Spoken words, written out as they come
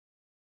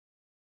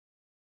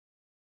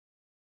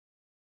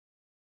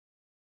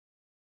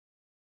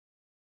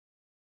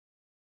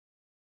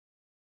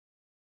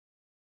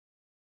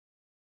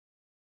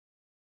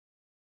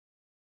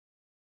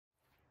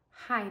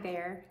Hi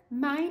there,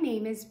 my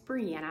name is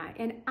Brianna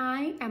and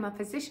I am a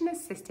physician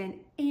assistant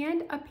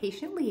and a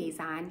patient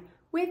liaison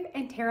with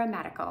Entera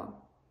Medical.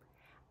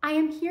 I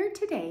am here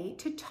today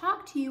to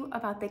talk to you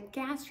about the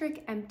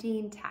gastric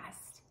emptying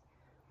test.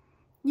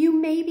 You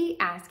may be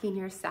asking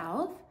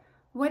yourself,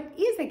 what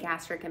is a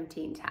gastric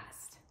emptying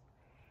test?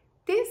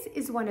 This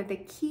is one of the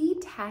key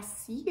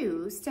tests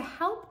used to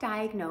help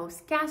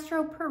diagnose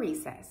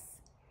gastroparesis.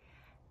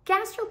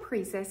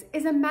 Gastroparesis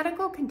is a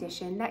medical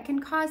condition that can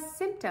cause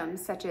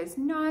symptoms such as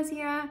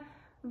nausea,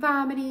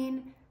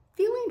 vomiting,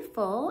 feeling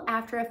full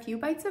after a few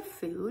bites of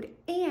food,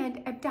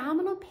 and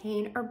abdominal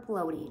pain or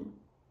bloating.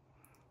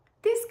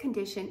 This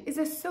condition is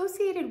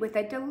associated with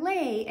a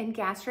delay in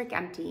gastric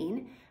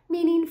emptying,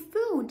 meaning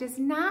food does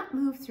not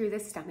move through the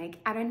stomach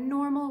at a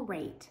normal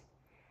rate.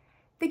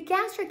 The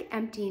gastric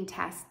emptying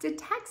test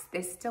detects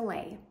this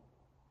delay.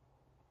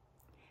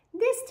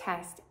 This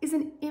test is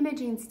an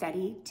imaging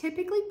study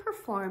typically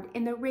performed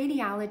in the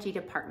radiology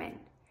department.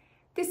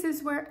 This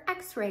is where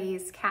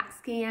X-rays, CAT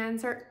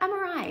scans, or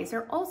MRIs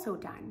are also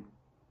done.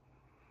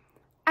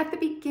 At the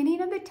beginning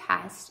of the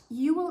test,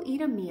 you will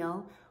eat a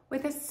meal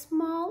with a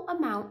small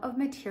amount of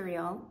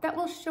material that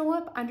will show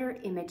up under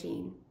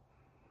imaging.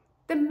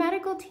 The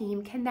medical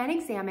team can then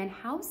examine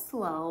how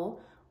slow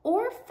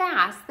or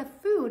fast the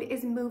food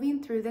is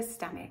moving through the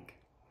stomach.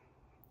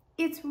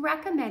 It's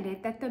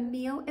recommended that the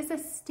meal is a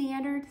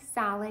standard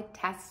solid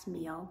test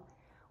meal,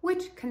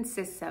 which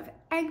consists of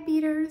egg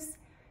beaters,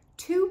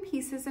 2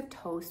 pieces of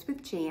toast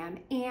with jam,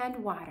 and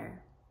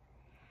water.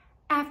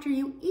 After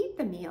you eat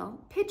the meal,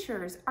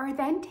 pictures are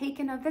then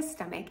taken of the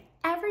stomach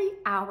every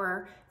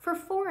hour for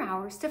 4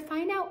 hours to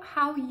find out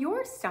how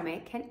your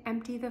stomach can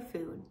empty the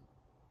food.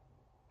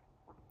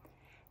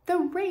 The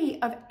rate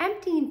of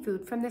emptying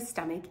food from the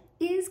stomach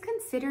is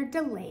considered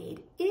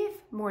delayed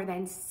if more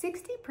than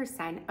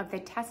 60% of the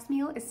test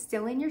meal is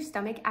still in your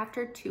stomach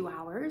after 2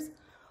 hours,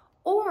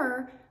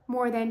 or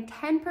more than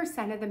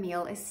 10% of the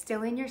meal is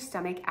still in your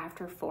stomach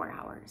after 4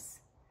 hours.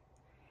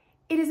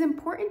 It is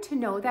important to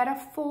know that a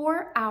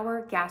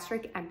 4-hour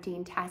gastric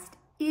emptying test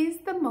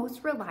is the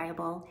most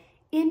reliable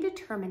in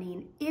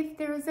determining if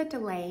there is a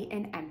delay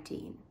in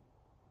emptying.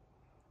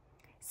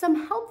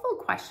 Some helpful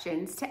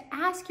questions to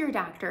ask your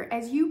doctor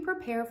as you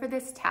prepare for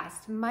this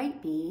test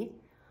might be,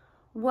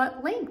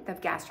 what length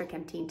of gastric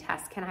emptying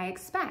test can I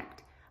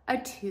expect? A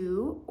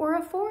 2 or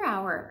a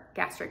 4-hour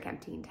gastric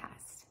emptying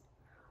test?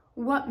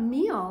 What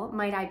meal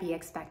might I be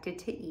expected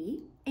to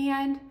eat?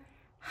 And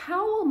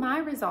how will my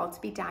results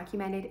be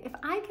documented if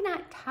I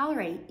cannot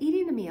tolerate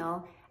eating the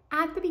meal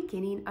at the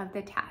beginning of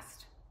the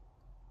test?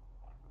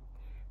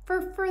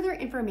 For further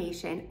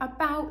information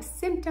about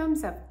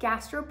symptoms of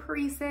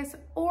gastroparesis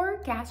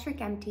or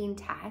gastric emptying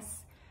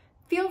tests,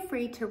 feel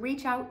free to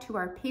reach out to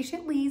our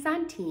patient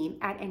liaison team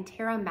at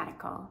Entera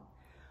Medical.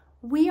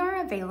 We are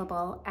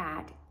available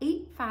at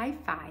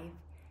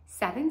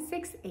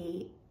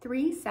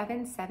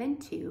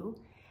 855-768-3772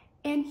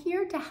 and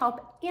here to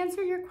help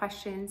answer your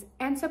questions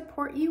and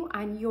support you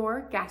on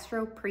your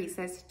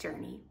gastroparesis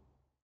journey.